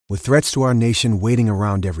With threats to our nation waiting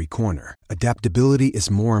around every corner, adaptability is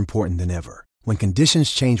more important than ever. When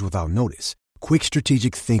conditions change without notice, quick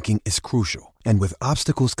strategic thinking is crucial. And with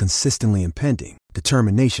obstacles consistently impending,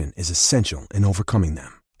 determination is essential in overcoming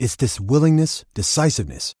them. It's this willingness,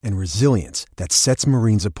 decisiveness, and resilience that sets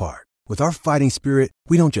Marines apart. With our fighting spirit,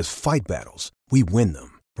 we don't just fight battles, we win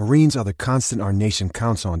them. Marines are the constant our nation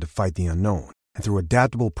counts on to fight the unknown. And through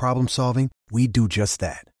adaptable problem solving, we do just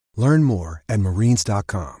that. Learn more at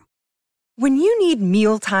marines.com. When you need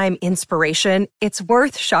mealtime inspiration, it's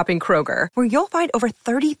worth shopping Kroger, where you'll find over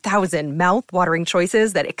 30,000 mouth-watering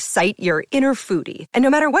choices that excite your inner foodie. And no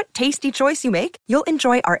matter what tasty choice you make, you'll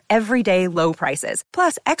enjoy our everyday low prices,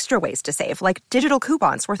 plus extra ways to save, like digital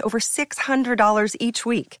coupons worth over $600 each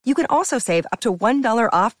week. You can also save up to $1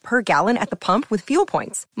 off per gallon at the pump with fuel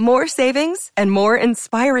points. More savings and more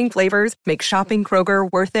inspiring flavors make shopping Kroger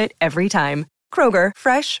worth it every time. Kroger,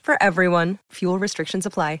 fresh for everyone. Fuel restrictions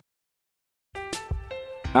apply.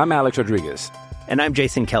 I'm Alex Rodriguez. And I'm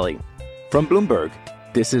Jason Kelly. From Bloomberg,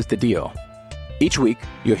 this is The Deal. Each week,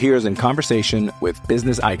 you'll hear us in conversation with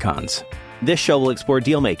business icons. This show will explore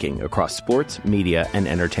deal-making across sports, media, and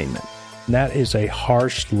entertainment. That is a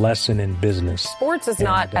harsh lesson in business. Sports is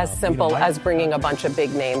not as simple as bringing a bunch of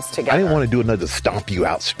big names together. I didn't want to do another stomp you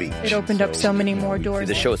out speech. It opened up so many more doors.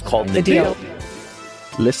 The show is called The Deal.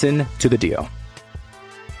 Listen to The Deal.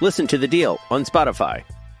 Listen to The Deal on Spotify.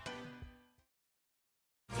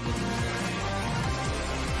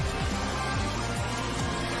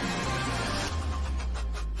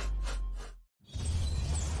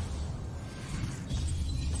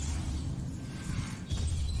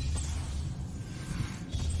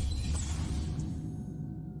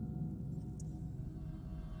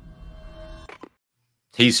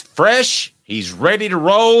 He's fresh. He's ready to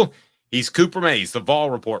roll. He's Cooper Mays, the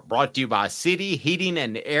Vol Report, brought to you by City Heating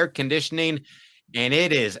and Air Conditioning. And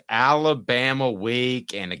it is Alabama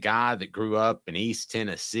week, and a guy that grew up in East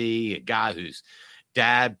Tennessee, a guy whose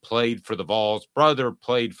dad played for the Vols, brother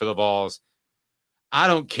played for the Vols. I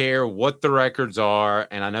don't care what the records are,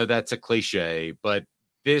 and I know that's a cliche, but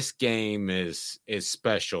this game is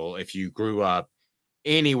special if you grew up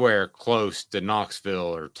anywhere close to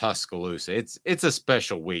Knoxville or Tuscaloosa. It's a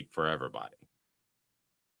special week for everybody.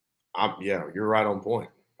 Yeah, you're right on point.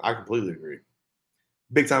 I completely agree.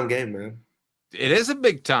 Big time game, man. It is a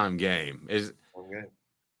big time game. Is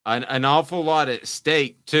an awful lot at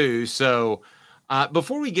stake too. So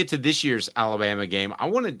before we get to this year's Alabama game, I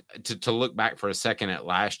wanted to look back for a second at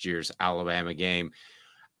last year's Alabama game.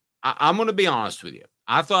 I'm going to be honest with you.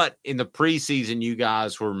 I thought in the preseason, you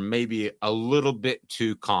guys were maybe a little bit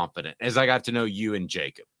too confident as I got to know you and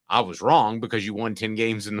Jacob. I was wrong because you won 10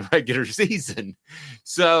 games in the regular season.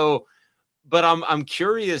 So, but I'm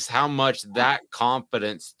curious how much that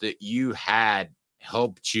confidence that you had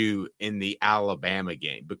helped you in the Alabama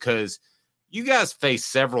game, because you guys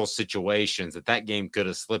faced several situations that game could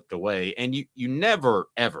have slipped away, and you never,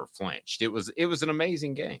 ever flinched. It was an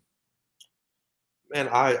amazing game. Man,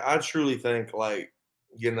 I truly think, like,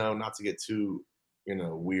 not to get too,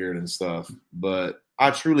 weird and stuff, but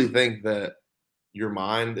I truly think that your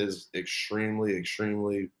mind is extremely,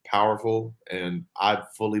 extremely powerful. And I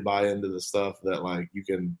fully buy into the stuff that, like, you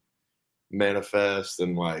can manifest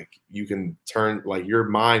and, like, you can turn, like, your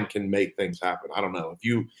mind can make things happen. I don't know.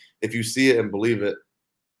 If you see it and believe it,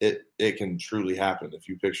 it can truly happen if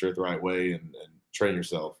you picture it the right way and train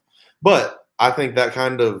yourself. But I think that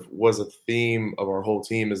kind of was a theme of our whole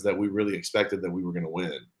team, is that we really expected that we were going to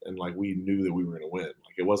win. And, like, we knew that we were going to win.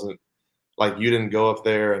 Like, it wasn't like you didn't go up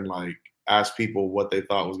there and, like, ask people what they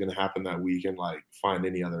thought was going to happen that week and, like, find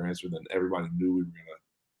any other answer than everybody knew we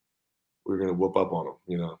were going to whoop up on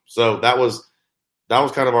them, So that was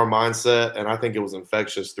kind of our mindset. And I think it was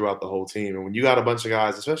infectious throughout the whole team. And when you got a bunch of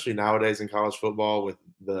guys, especially nowadays in college football with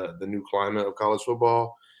the new climate of college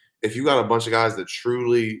football, if you got a bunch of guys that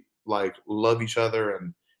truly, like, love each other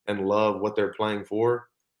and love what they're playing for,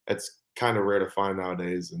 it's kind of rare to find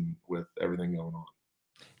nowadays, and with everything going on.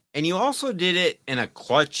 And you also did it in a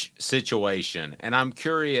clutch situation. And I'm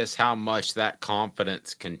curious how much that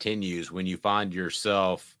confidence continues when you find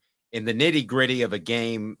yourself in the nitty-gritty of a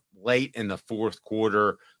game late in the fourth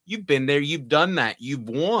quarter. You've been there, you've done that, you've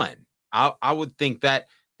won. I would think that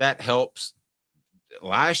helps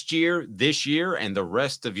last year, this year, and the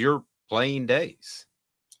rest of your playing days.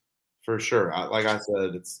 For sure. Like I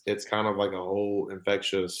said, it's kind of like a whole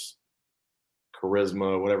infectious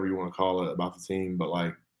charisma, whatever you want to call it, about the team. But,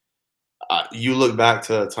 like, you look back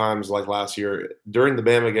to times like last year during the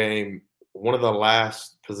Bama game, one of the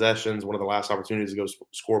last possessions, one of the last opportunities to go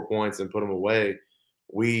score points and put them away,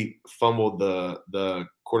 we fumbled the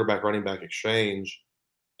quarterback running back exchange,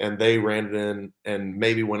 and they ran it in and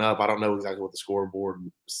maybe went up. I don't know exactly what the scoreboard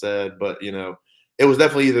said, but, it was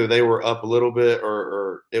definitely either they were up a little bit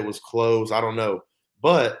or it was close. I don't know.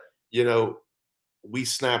 But, we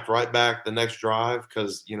snapped right back the next drive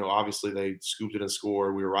because, obviously they scooped it and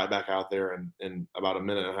scored. We were right back out there in about a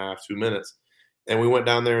minute and a half, 2 minutes. And we went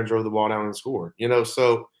down there and drove the ball down and scored.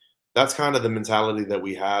 So that's kind of the mentality that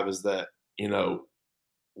we have is that,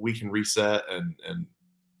 we can reset and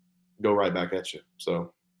go right back at you.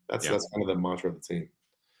 So that's kind of the mantra of the team.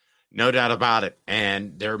 No doubt about it.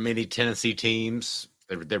 And there are many Tennessee teams.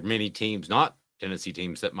 There are many teams, not Tennessee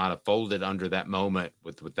teams, that might have folded under that moment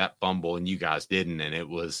with that fumble, and you guys didn't. And it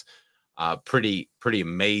was pretty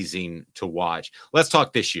amazing to watch. Let's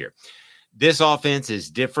talk this year. This offense is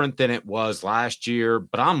different than it was last year,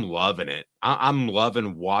 but I'm loving it. I'm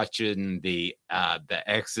loving watching the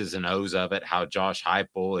X's and O's of it, how Josh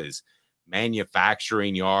Heupel is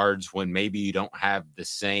manufacturing yards when maybe you don't have the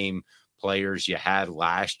same players you had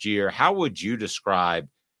last year. How would you describe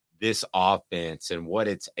this offense and what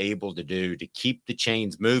it's able to do to keep the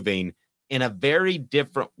chains moving in a very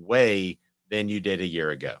different way than you did a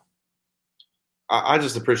year ago? I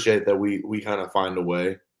just appreciate that we kind of find a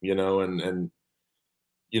way, and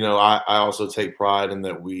I also take pride in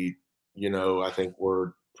that we, I think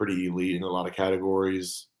we're pretty elite in a lot of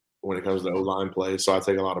categories when it comes to O-line play. So I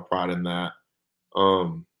take a lot of pride in that.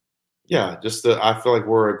 I feel like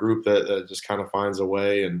we're a group that just kind of finds a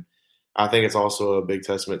way, and I think it's also a big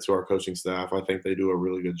testament to our coaching staff. I think they do a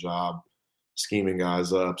really good job scheming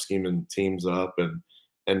guys up, scheming teams up,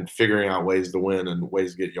 and figuring out ways to win and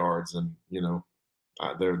ways to get yards. And,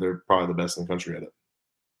 they're probably the best in the country at it.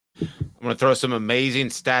 I'm going to throw some amazing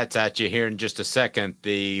stats at you here in just a second.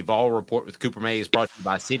 The Vol Report with Cooper May is brought to you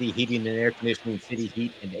by City Heating and Air Conditioning,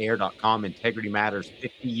 cityheatandair.com. Integrity matters,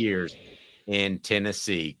 50 years in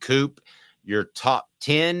Tennessee. Coop, your top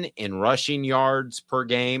 10 in rushing yards per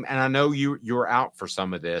game. And I know you were out for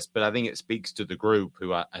some of this, but I think it speaks to the group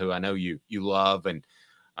who I know you love and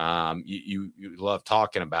you love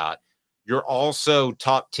talking about. You're also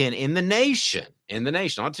top 10 in the nation,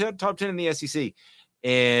 not top 10 in the SEC,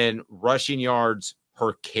 in rushing yards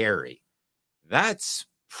per carry. That's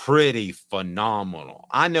pretty phenomenal.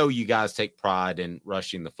 I know you guys take pride in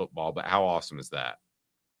rushing the football, but how awesome is that?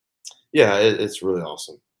 Yeah, it's really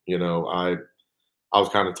awesome. I was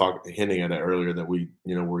kind of hinting at it earlier that we,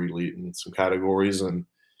 we're elite in some categories, and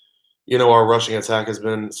our rushing attack has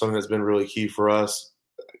been something that's been really key for us.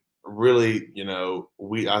 Really,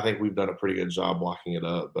 I think we've done a pretty good job blocking it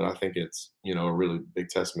up, but I think it's, a really big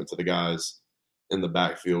testament to the guys in the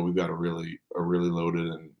backfield. We've got a really loaded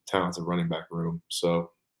and talented running back room.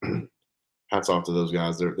 So hats off to those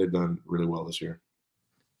guys. They've done really well this year.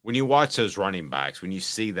 When you watch those running backs, when you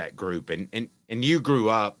see that group, and you grew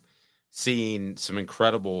up seeing some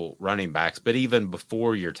incredible running backs, but even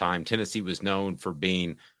before your time, Tennessee was known for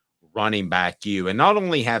being running back you, and not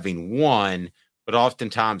only having one, but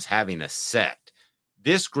oftentimes having a set.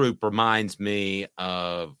 This group reminds me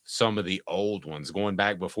of some of the old ones going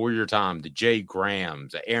back before your time, the Jay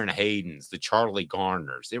Grahams, the Aaron Haydens, the Charlie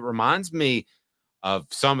Garners. It reminds me of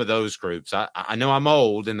some of those groups. I know I'm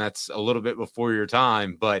old, and that's a little bit before your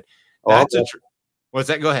time, but that's what's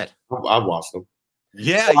that? Go ahead. I've watched them.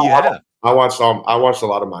 Yeah, you have. I watched a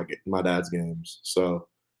lot of my dad's games. So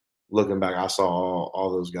looking back, I saw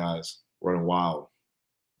all those guys running wild.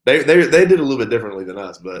 They did a little bit differently than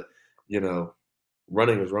us, but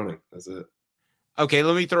running is running. That's it. Okay,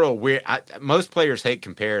 let me throw a weird. Most players hate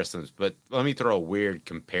comparisons, but let me throw a weird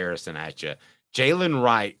comparison at you. Jalen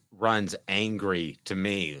Wright runs angry to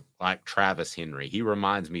me like Travis Henry. He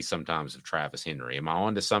reminds me sometimes of Travis Henry. Am I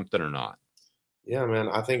onto something or not? Yeah, man.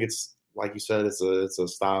 I think it's like you said. It's a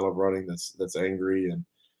style of running that's angry, and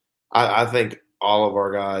I think all of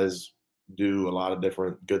our guys do a lot of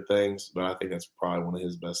different good things, but I think that's probably one of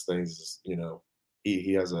his best things is,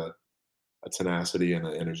 he has a tenacity and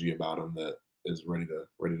an energy about him that is ready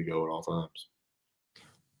to go at all times.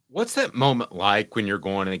 What's that moment like when you're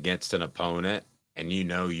going against an opponent and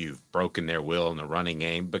you've broken their will in the running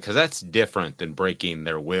game? Because that's different than breaking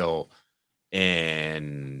their will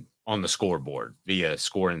on the scoreboard via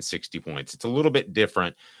scoring 60 points. It's a little bit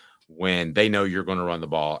different when they know you're going to run the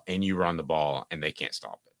ball and you run the ball and they can't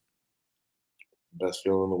stop it. Best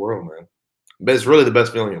feeling in the world, man. But it's really the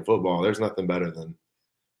best feeling in football. There's nothing better than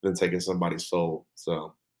taking somebody's soul.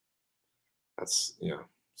 So that's,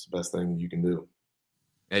 it's the best thing you can do.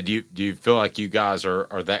 And do you feel like you guys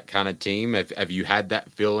are that kind of team? Have you had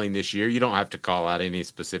that feeling this year? You don't have to call out any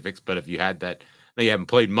specifics, but if you had that, I know you haven't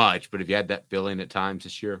played much, but have you had that feeling at times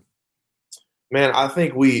this year? Man, I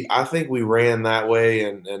think we ran that way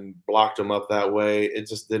and blocked them up that way. It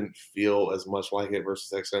just didn't feel as much like it versus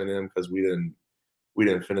Texas A&M because we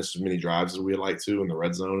didn't finish as many drives as we'd like to in the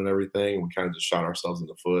red zone and everything. We kind of just shot ourselves in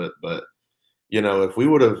the foot. But if we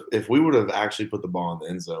would have actually put the ball in the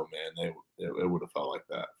end zone, man, it would have felt like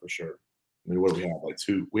that for sure. I mean, what do we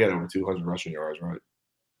have? We had over 200 rushing yards, right?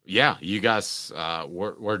 Yeah, you guys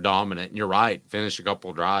were dominant. And you're right. Finished a couple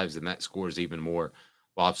of drives, and that score is even more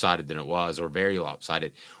lopsided than it was, or very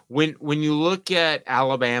lopsided. When you look at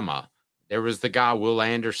Alabama, there was the guy, Will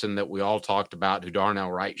Anderson, that we all talked about, who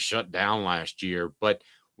Darnell Wright shut down last year. But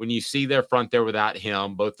when you see their front there without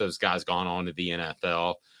him, both those guys gone on to the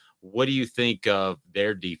NFL, what do you think of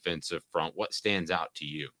their defensive front? What stands out to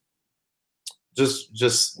you?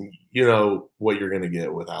 Just what you're going to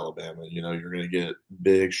get with Alabama. You're going to get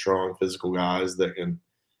big, strong, physical guys that can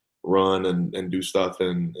run and do stuff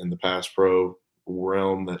in the pass pro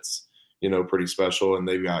realm that's pretty special, and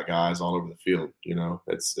they've got guys all over the field.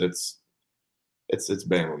 It's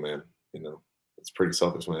Bama, man. It's pretty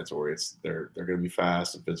self-explanatory. They're going to be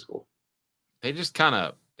fast and physical. They just kind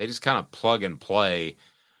of plug and play,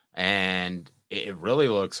 and it really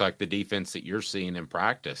looks like the defense that you're seeing in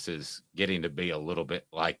practice is getting to be a little bit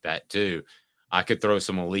like that too. I could throw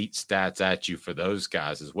some elite stats at you for those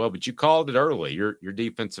guys as well, but you called it early. Your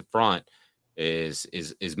defensive front is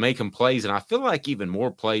making plays, and I feel like even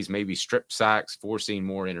more plays, maybe strip sacks, forcing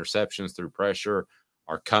more interceptions through pressure,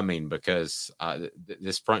 are coming because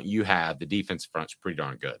this front you have, the defensive front's pretty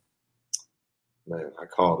darn good. Man, I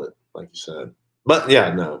called it, like you said. But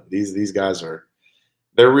yeah, no, these guys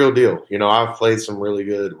they're real deal. I've played some really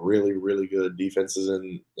good, really, really good defenses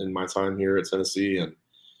in my time here at Tennessee,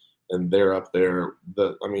 and they're up there.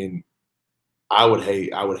 I would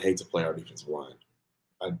hate to play our defensive line.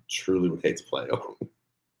 I truly would hate to play them.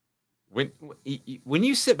 When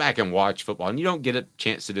you sit back and watch football, and you don't get a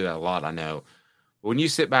chance to do that a lot, I know. But when you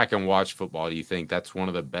sit back and watch football, do you think that's one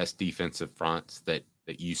of the best defensive fronts that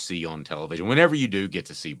you see on television? Whenever you do get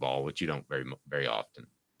to see ball, which you don't very, very often.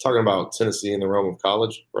 Talking about Tennessee in the realm of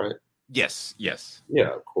college, right? Yes. Yeah,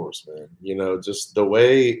 of course, man. Just the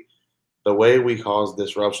way we cause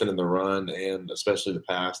disruption in the run and especially the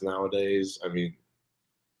pass nowadays, I mean,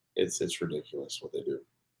 it's ridiculous what they do.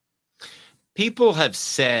 People have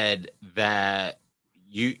said that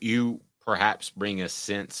you perhaps bring a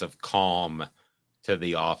sense of calm to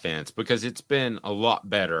the offense because it's been a lot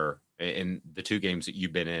better in the two games that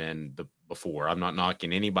you've been in before. I'm not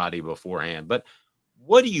knocking anybody beforehand, but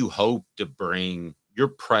what do you hope to bring your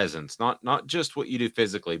presence, not just what you do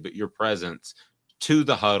physically, but your presence to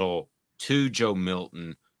the huddle, to Joe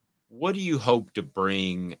Milton? What do you hope to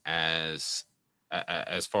bring as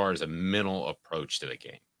far as a mental approach to the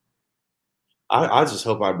game? I just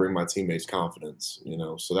hope I bring my teammates confidence,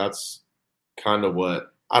 so that's kind of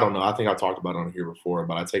what, I don't know. I think I talked about it on here before,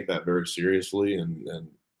 but I take that very seriously. And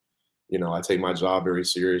I take my job very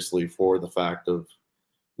seriously for the fact of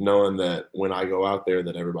knowing that when I go out there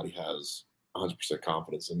that everybody has 100%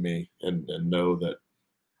 confidence in me and know that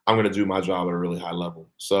I'm going to do my job at a really high level.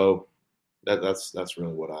 So that's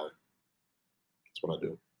really what I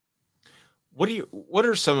do. What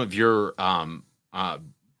are some of your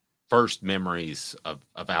first memories of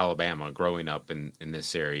Alabama growing up in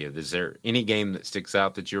this area? Is there any game that sticks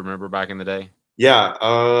out that you remember back in the day?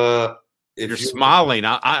 Yeah. You're smiling.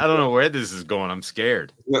 I don't know where this is going. I'm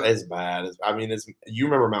scared. It's bad. You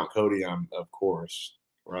remember Mount Cody, of course,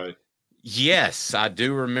 right? Yes, I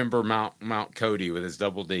do remember Mount Cody with his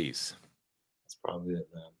double Ds. That's probably it,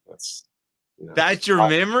 man. That's your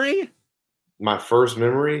memory? My first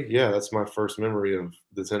memory? Yeah, that's my first memory of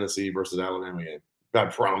the Tennessee versus Alabama game. I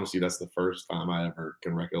promise you that's the first time I ever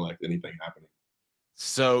can recollect anything happening.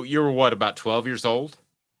 So you were what, about 12 years old?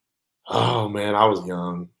 Oh, man, I was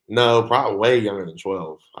young. No, probably way younger than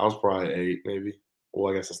 12. I was probably 8, maybe.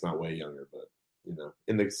 Well, I guess that's not way younger, but,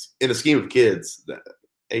 in the scheme of kids,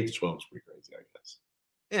 8 to 12 is pretty crazy, I guess.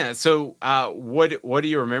 Yeah, so what do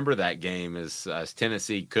you remember that game as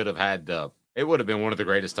Tennessee could have had it would have been one of the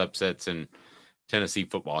greatest upsets in Tennessee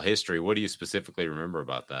football history. What do you specifically remember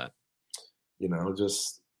about that?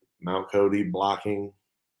 Just Mount Cody blocking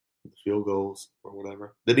the field goals or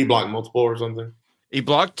whatever. Did he block multiple or something? He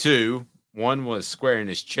blocked 2. One was square in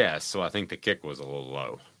his chest, so I think the kick was a little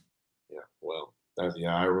low. Yeah, well,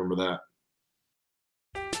 I remember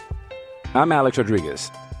that. I'm Alex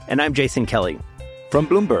Rodriguez. And I'm Jason Kelly. From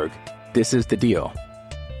Bloomberg, this is The Deal.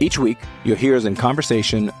 Each week, you'll hear us in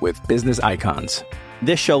conversation with business icons.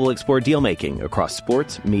 This show will explore deal-making across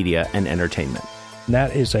sports, media, and entertainment. And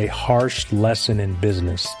that is a harsh lesson in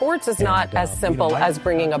business. Sports is not as simple as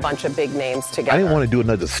bringing a bunch of big names together. I didn't want to do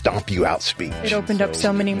another stomp you out speech. It opened up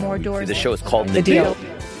so many more doors. The show is called The Deal.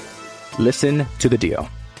 Listen to the deal.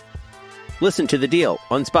 Listen to The Deal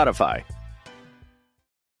on Spotify.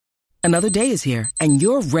 Another day is here, and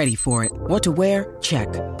you're ready for it. What to wear? Check.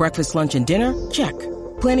 Breakfast, lunch, and dinner? Check.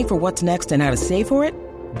 Planning for what's next and how to save for it?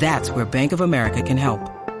 That's where Bank of America can help.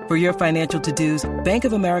 For your financial to-dos, Bank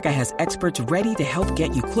of America has experts ready to help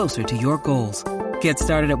get you closer to your goals. Get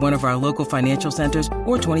started at one of our local financial centers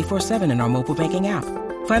or 24/7 in our mobile banking app.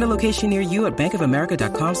 Find a location near you at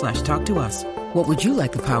bankofamerica.com/talktous. What would you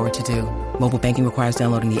like the power to do? Mobile banking requires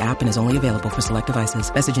downloading the app and is only available for select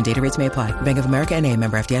devices. Message and data rates may apply. Bank of America N.A.,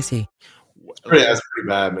 member FDIC. That's pretty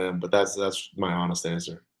bad, man. But that's my honest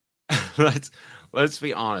answer. Let's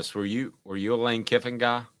be honest. Were you a Lane Kiffin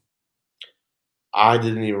guy? I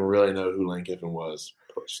didn't even really know who Lane Kiffin was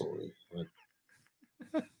personally. I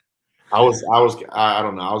don't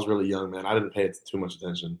know. I was really young, man. I didn't pay too much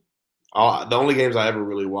attention. The only games I ever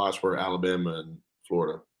really watched were Alabama and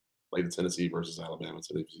Florida, like the Tennessee versus Alabama,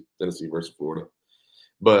 Tennessee versus Florida.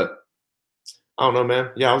 But I don't know,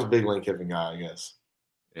 man. Yeah, I was a big Lane Kiffin guy, I guess.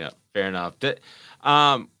 Yeah, fair enough. Do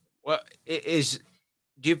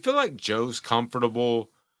you feel like Joe's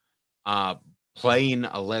comfortable playing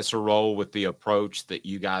a lesser role with the approach that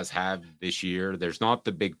you guys have this year? There's not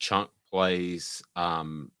the big chunk plays,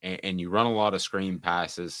 and you run a lot of screen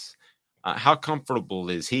passes. How comfortable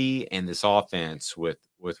is he and this offense with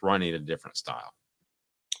running a different style?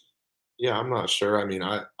 Yeah, I'm not sure. I mean,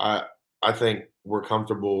 I think we're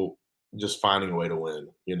comfortable just finding a way to win,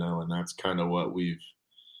 and that's kind of what we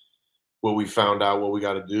found out. What we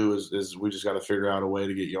got to do is we just got to figure out a way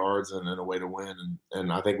to get yards and a way to win.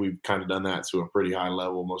 And I think we've kind of done that to a pretty high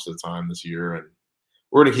level most of the time this year. And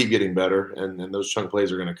we're going to keep getting better. And those chunk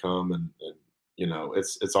plays are going to come. And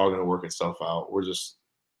it's all going to work itself out. We're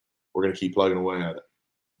going to keep plugging away at it.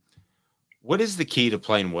 What is the key to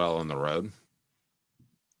playing well on the road?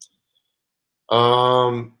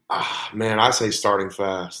 Man, I say starting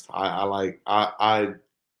fast.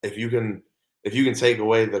 If you can take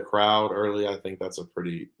away the crowd early, I think that's a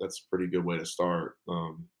pretty good way to start.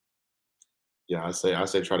 I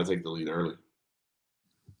say try to take the lead early.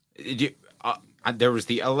 There was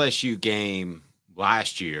the LSU game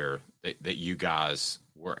last year that you guys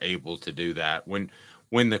were able to do that.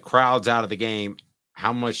 When the crowd's out of the game,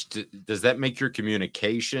 how much does that make your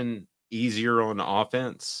communication easier on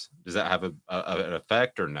offense? Does that have an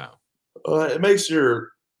effect or no? It makes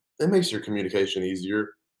your communication easier,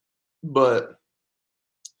 but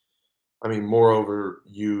I mean, moreover,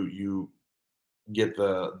 you get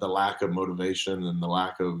the lack of motivation and the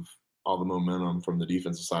lack of all the momentum from the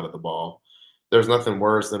defensive side of the ball. There's nothing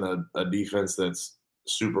worse than a defense that's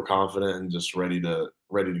super confident and just ready to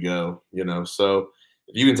go. So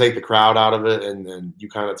if you can take the crowd out of it and you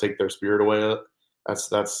kind of take their spirit away, that's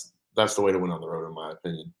the way to win on the road, in my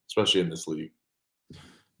opinion, especially in this league.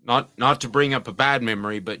 Not to bring up a bad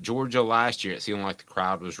memory, but Georgia last year, it seemed like the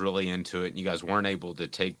crowd was really into it, and you guys weren't able to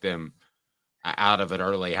take them out of it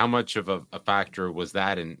early. How much of a factor was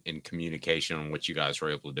that in communication on what you guys were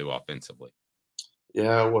able to do offensively?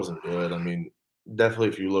 Yeah, it wasn't good. I mean, definitely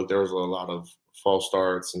if you look, there was a lot of false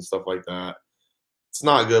starts and stuff like that. It's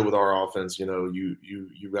not good with our offense. You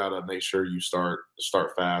got to make sure you start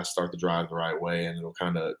fast, start the drive the right way, and it'll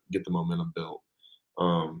kind of get the momentum built.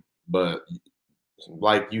 But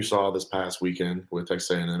like you saw this past weekend with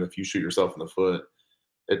Texas A&M, if you shoot yourself in the foot,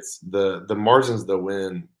 it's the margins to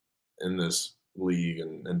win in this league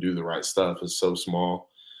and do the right stuff is so small.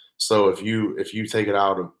 So if you take it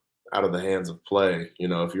out of the hands of play,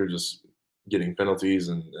 if you're just getting penalties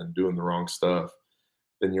and doing the wrong stuff,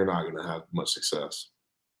 then you're not going to have much success.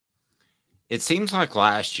 It seems like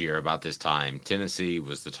last year about this time, Tennessee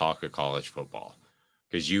was the talk of college football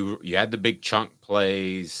because you had the big chunk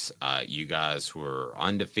plays. You guys were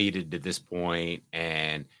undefeated to this point,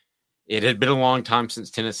 and it had been a long time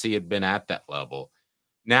since Tennessee had been at that level.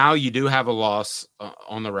 Now you do have a loss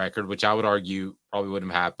on the record, which I would argue probably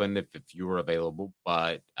wouldn't have happened if you were available,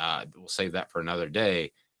 but we'll save that for another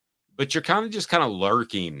day. But you're kind of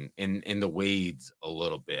lurking in the weeds a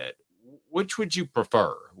little bit. Which would you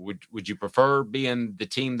prefer? Would you prefer being the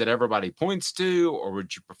team that everybody points to, or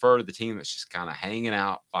would you prefer the team that's just kind of hanging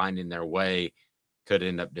out, finding their way, could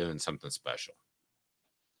end up doing something special?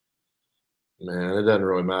 Man, it doesn't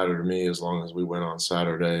really matter to me as long as we win on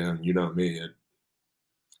Saturday. And you know me,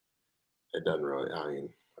 it doesn't really. I mean,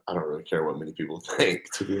 I don't really care what many people think,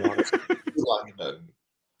 to be honest. It doesn't.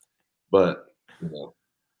 But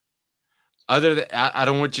Other than, I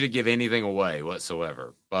don't want you to give anything away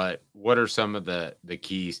whatsoever, but what are some of the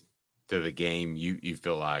keys to the game you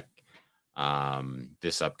feel like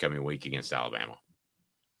this upcoming week against Alabama?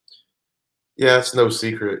 Yeah, it's no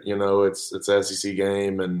secret. It's an SEC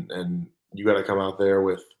game, and you got to come out there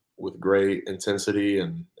with great intensity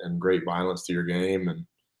and great violence to your game, and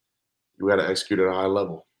you got to execute at a high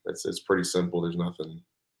level. It's pretty simple. There's no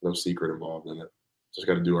secret involved in it. Just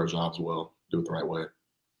got to do our jobs well, do it the right way.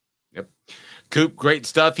 Yep. Coop, great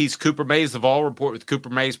stuff. He's Cooper Mays. The Vol Report with Cooper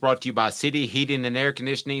Mays brought to you by City Heating and Air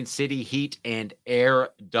Conditioning,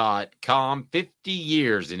 cityheatandair.com. 50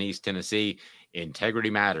 years in East Tennessee. Integrity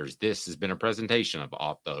matters. This has been a presentation of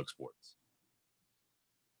Off the Hook Sports.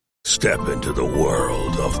 Step into the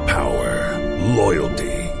world of power, loyalty,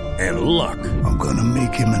 and luck. I'm going to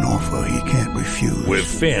make him an offer he can't refuse. With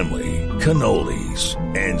family, cannolis,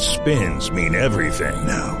 and spins mean everything.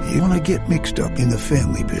 Now, you want to get mixed up in the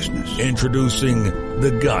family business. Introducing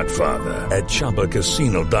The Godfather at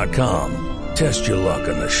ChumbaCasino.com. Test your luck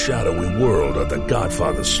in the shadowy world of The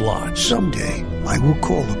Godfather slot. Someday, I will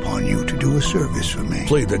call upon you to do a service for me.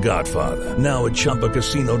 Play The Godfather, now at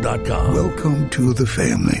ChumbaCasino.com. Welcome to the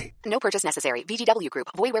family. No purchase necessary. VGW Group.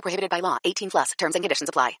 Void where prohibited by law. 18+. Terms and conditions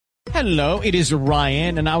apply. Hello, it is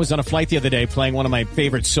Ryan, and I was on a flight the other day playing one of my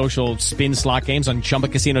favorite social spin slot games on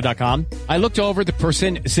ChumbaCasino.com. I looked over at the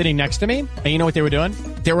person sitting next to me, and you know what they were doing?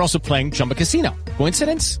 They were also playing Chumba Casino.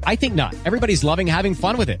 Coincidence? I think not. Everybody's loving having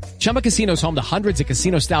fun with it. Chumba Casino is home to hundreds of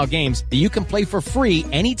casino-style games that you can play for free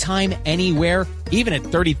anytime, anywhere, even at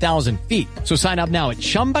 30,000 feet. So sign up now at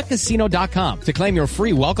ChumbaCasino.com to claim your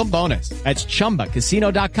free welcome bonus. That's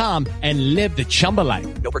ChumbaCasino.com and live the Chumba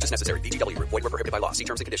life. No purchase necessary. VGW Group. Void where prohibited by law. See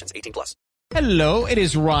terms and conditions. 18+. Hello, it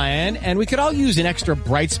is Ryan, and we could all use an extra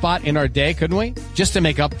bright spot in our day, couldn't we? Just to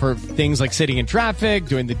make up for things like sitting in traffic,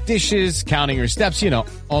 doing the dishes, counting your steps,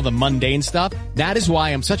 all the mundane stuff. That is why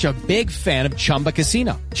I'm such a big fan of Chumba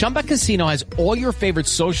Casino. Chumba Casino has all your favorite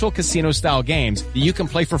social casino-style games that you can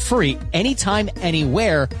play for free anytime,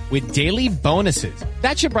 anywhere with daily bonuses.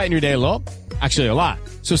 That should brighten your day a little. Actually, a lot.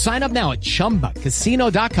 So sign up now at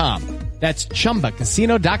ChumbaCasino.com. That's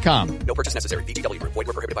ChumbaCasino.com. No purchase necessary. VGW Group. Void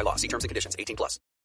where prohibited by law. See terms and conditions. 18+.